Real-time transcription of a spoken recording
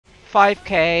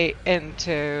5k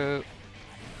into...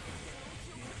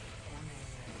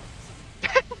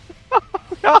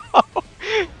 No!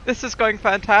 This is going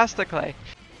fantastically.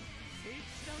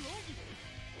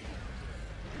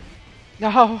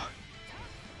 No!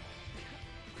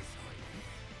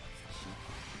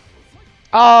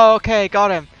 Oh, okay, got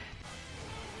him.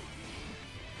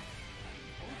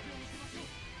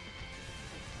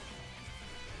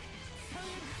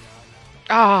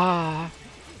 Ah,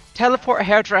 teleport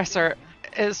hairdresser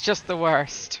is just the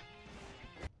worst.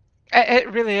 It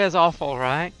really is awful,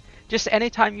 right? Just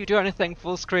anytime you do anything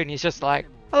full screen, he's just like,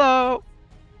 hello.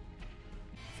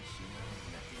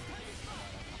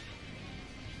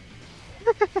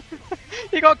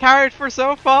 He got carried for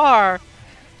so far.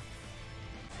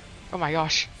 Oh my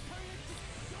gosh.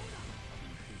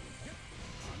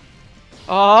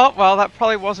 Oh, well, that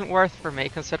probably wasn't worth for me,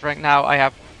 considering now I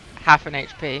have half an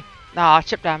HP. Nah,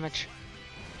 chip damage.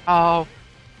 Oh,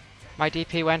 my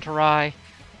DP went awry.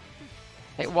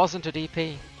 It wasn't a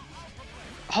DP.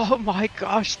 Oh my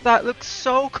gosh, that looks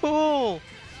so cool!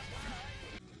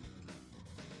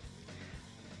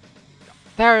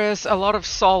 There is a lot of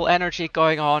soul energy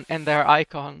going on in their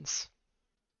icons.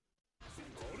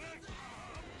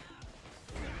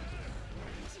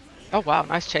 Oh wow,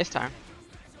 nice chase time.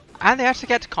 And they actually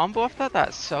get to combo off that?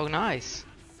 That's so nice.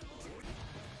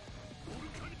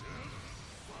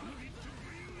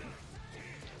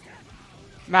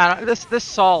 Man, this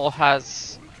Sol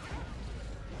has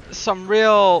some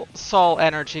real soul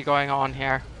energy going on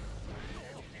here.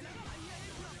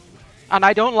 And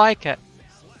I don't like it.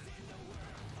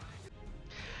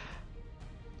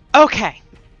 Okay.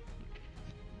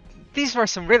 These were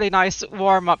some really nice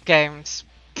warm-up games.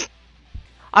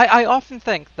 I often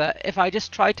think that if I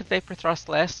just tried to Vapor Thrust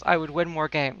less, I would win more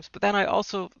games. But then I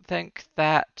also think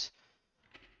that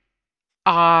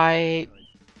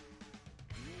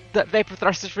Vapor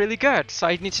Thrust is really good, so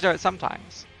I need to do it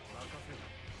sometimes.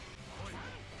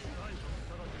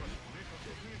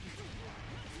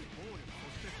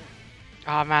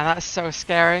 Oh man, that's so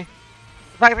scary.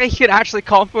 The fact that he could actually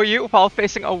combo you while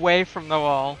facing away from the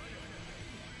wall.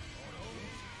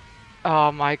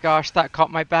 Oh my gosh, that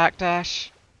caught my backdash.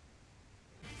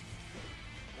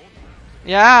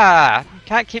 Yeah,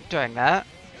 can't keep doing that.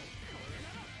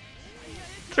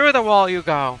 Through the wall you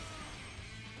go.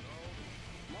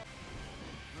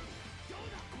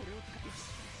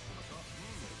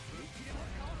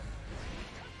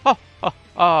 Oh, oh,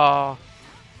 oh.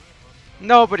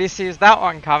 Nobody sees that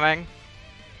one coming.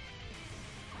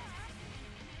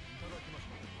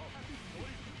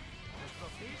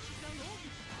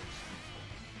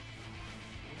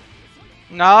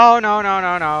 No, no, no,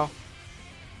 no, no.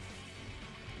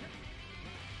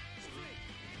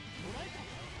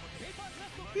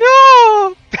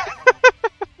 No!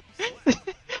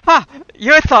 Ha!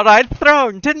 You thought I'd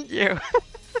thrown, didn't you?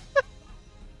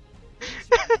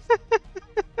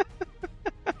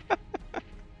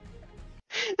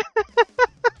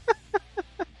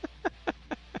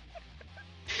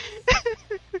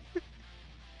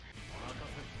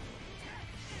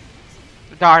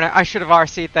 Darn it, I should have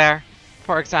RC'd there,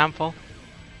 for example.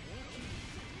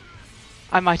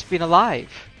 I might have been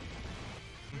alive.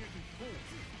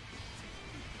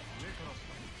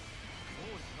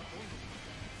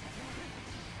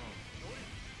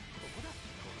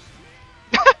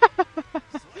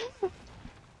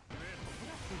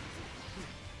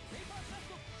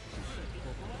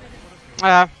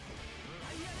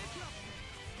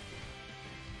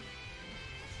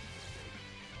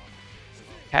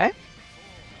 Okay.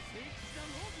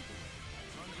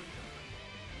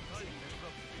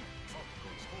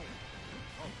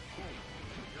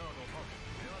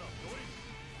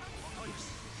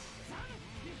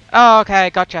 Oh, okay,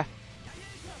 gotcha.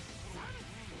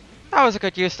 That was a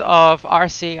good use of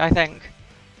RC, I think.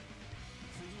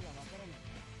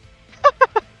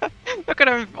 Look at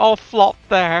him all flopped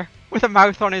there, with a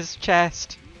mouth on his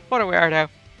chest. What a weirdo.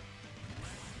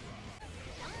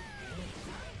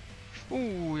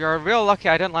 Ooh, you're real lucky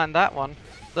I didn't land that one,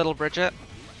 little Bridget.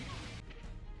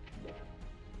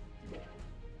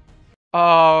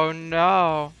 Oh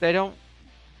no, they don't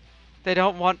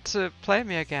want to play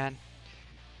me again.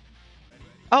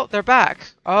 Oh, they're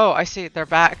back. Oh, I see, they're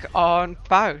back on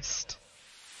Faust.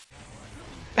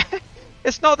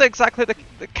 It's not exactly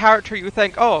the character you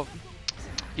think, oh,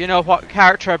 you know what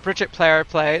character a Bridget player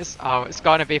plays? Oh, it's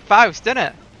gonna be Faust, isn't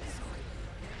it?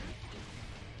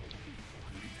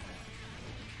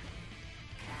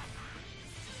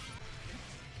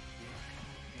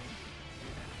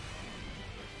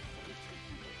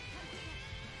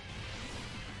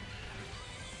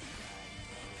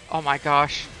 Oh my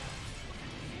gosh.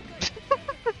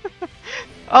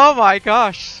 Oh my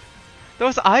gosh!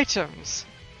 Those items!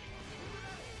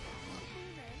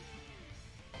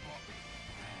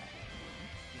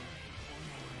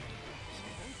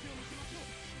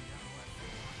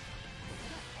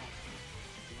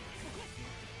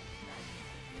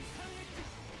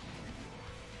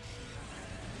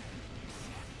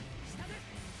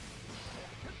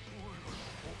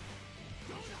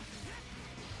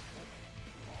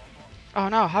 Oh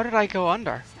no, how did I go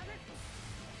under?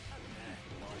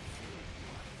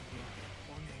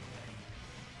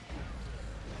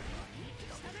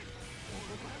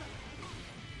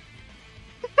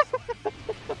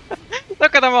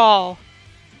 Look at them all!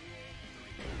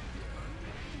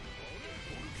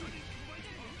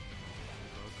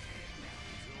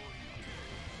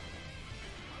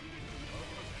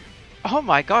 Oh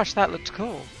my gosh, that looked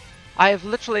cool. I have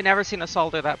literally never seen a Sol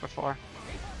do that before.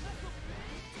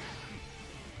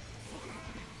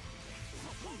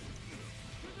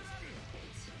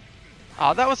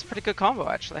 Oh, that was a pretty good combo,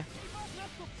 actually.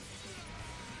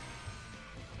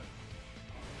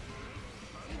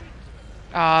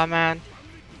 Ah, man.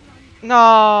 No,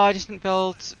 I just didn't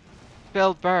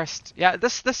build burst. Yeah,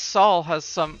 this Sol has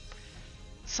some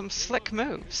slick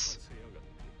moves.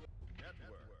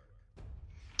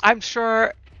 I'm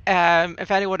sure if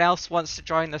anyone else wants to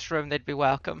join this room, they'd be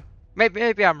welcome.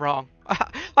 Maybe I'm wrong.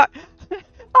 I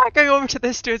go over to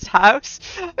this dude's house.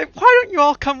 Like, why don't you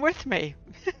all come with me?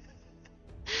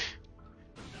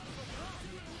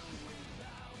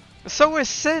 So is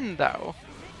Sin, though.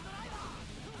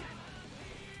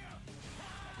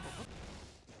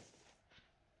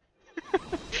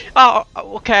 Oh,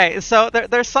 okay, so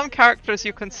there's some characters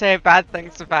you can say bad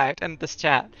things about in this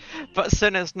chat, but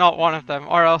Sin is not one of them,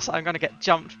 or else I'm gonna get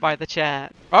jumped by the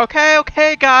chat.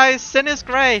 Okay, guys, Sin is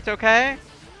great, okay?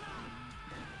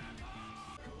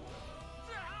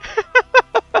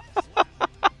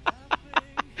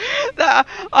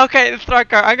 Okay,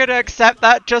 Thrucker, I'm gonna accept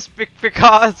that just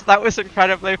because that was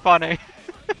incredibly funny.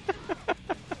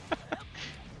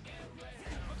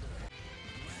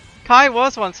 Kai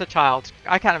was once a child.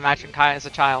 I can't imagine Kai as a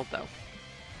child, though.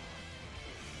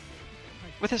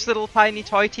 With his little tiny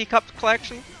toy teacup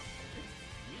collection.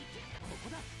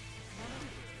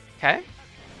 Okay.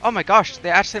 Oh my gosh, they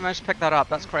actually managed to pick that up.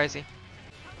 That's crazy.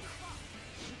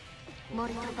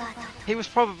 He was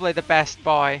probably the best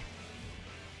boy.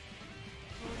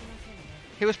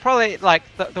 He was probably like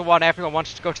the one everyone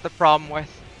wanted to go to the prom with.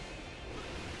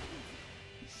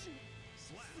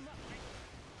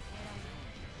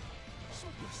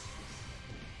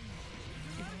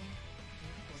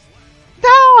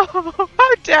 No!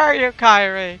 How dare you,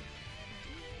 Kairi?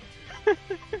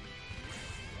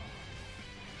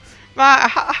 Man,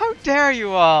 how dare you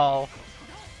all?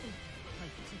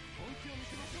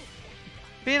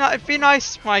 Be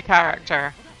nice to my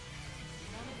character.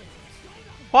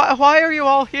 Why are you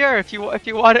all here if you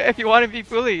want to be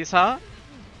bullies, huh?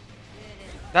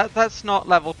 That's not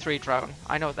level 3 drone.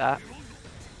 I know that.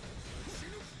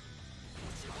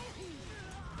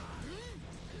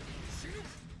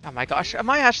 Oh my gosh, am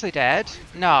I actually dead?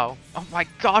 No. Oh my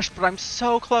gosh, but I'm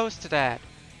so close to dead.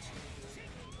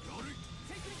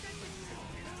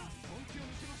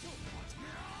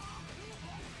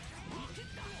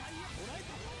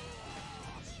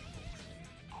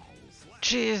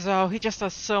 Jeez, oh, he just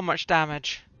does so much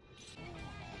damage.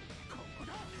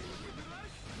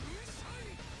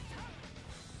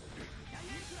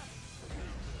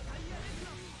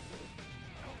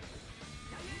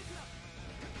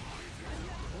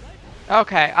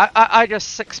 Okay, I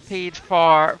just 6P'd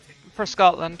for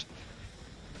Scotland.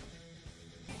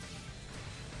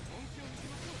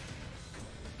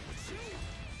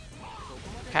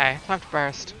 Okay, time to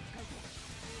burst.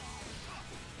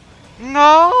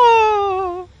 No!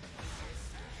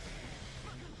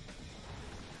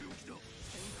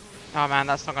 Oh man,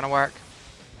 that's not gonna work.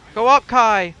 Go up,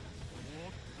 Kai!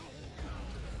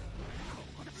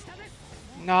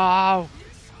 No!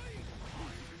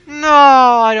 No,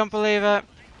 I don't believe it.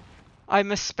 I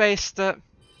misspaced it.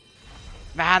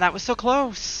 Man, that was so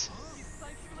close.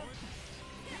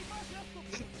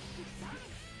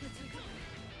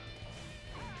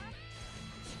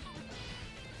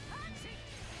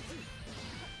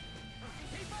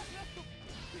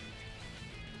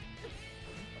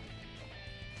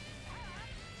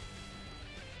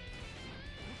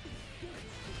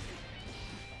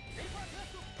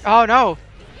 Oh no!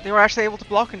 They were actually able to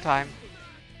block in time.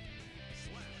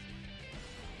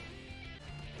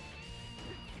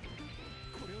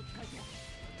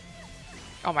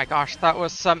 Oh my gosh, that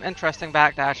was some interesting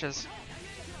backdashes.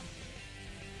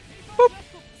 Boop.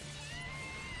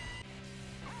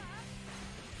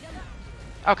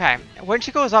 Okay, when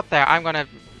she goes up there, I'm gonna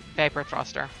Vapor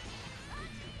Thrust her.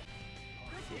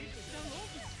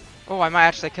 Oh, I might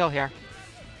actually kill here.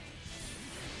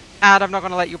 And I'm not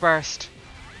gonna let you burst.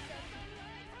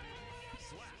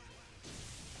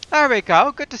 There we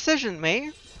go, good decision,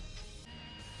 me.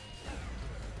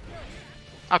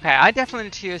 Okay, I definitely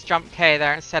need to use Jump K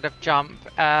there instead of Jump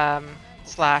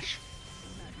Slash.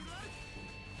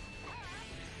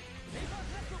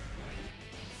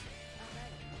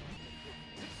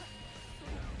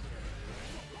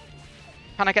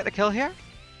 Can I get the kill here?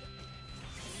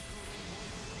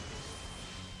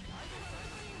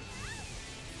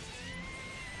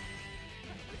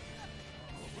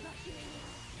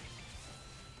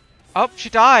 Oh, she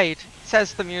died,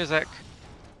 says the music.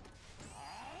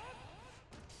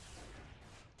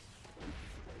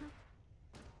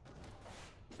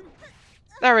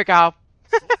 There we go.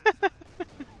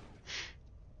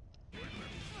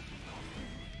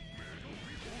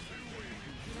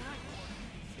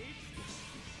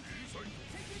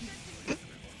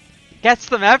 Gets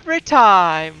them every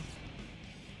time.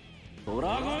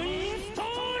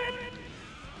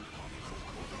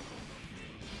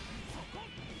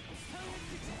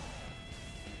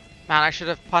 Man, I should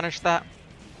have punished that.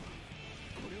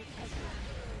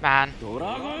 Man.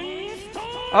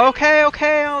 Okay,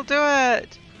 okay, I'll do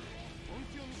it.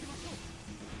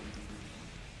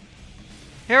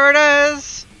 Here it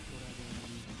is.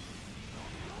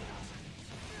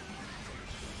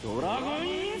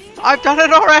 I've done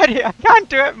it already. I can't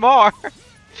do it more.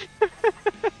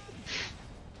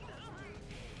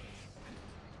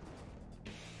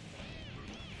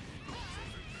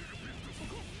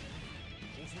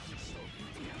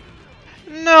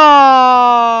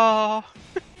 No.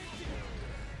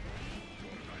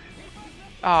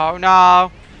 Oh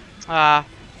no.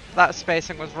 That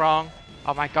spacing was wrong.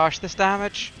 Oh my gosh, this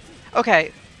damage.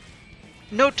 Okay.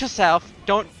 Note to self: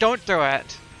 don't do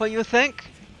it. What you think?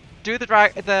 Do the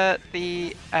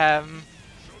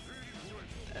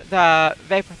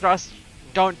Vapor Thrust.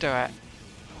 Don't do it.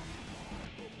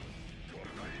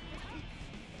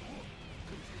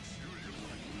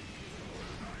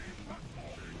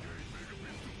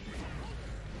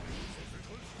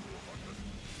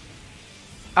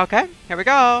 Okay, here we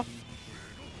go.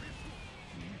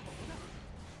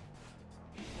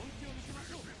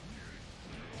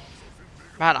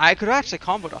 Man, I could have actually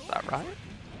comboed off that, right?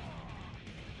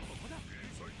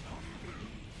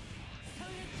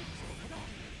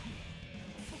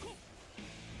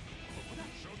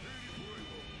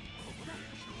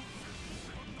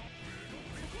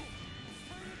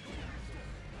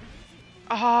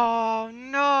 Oh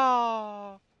no!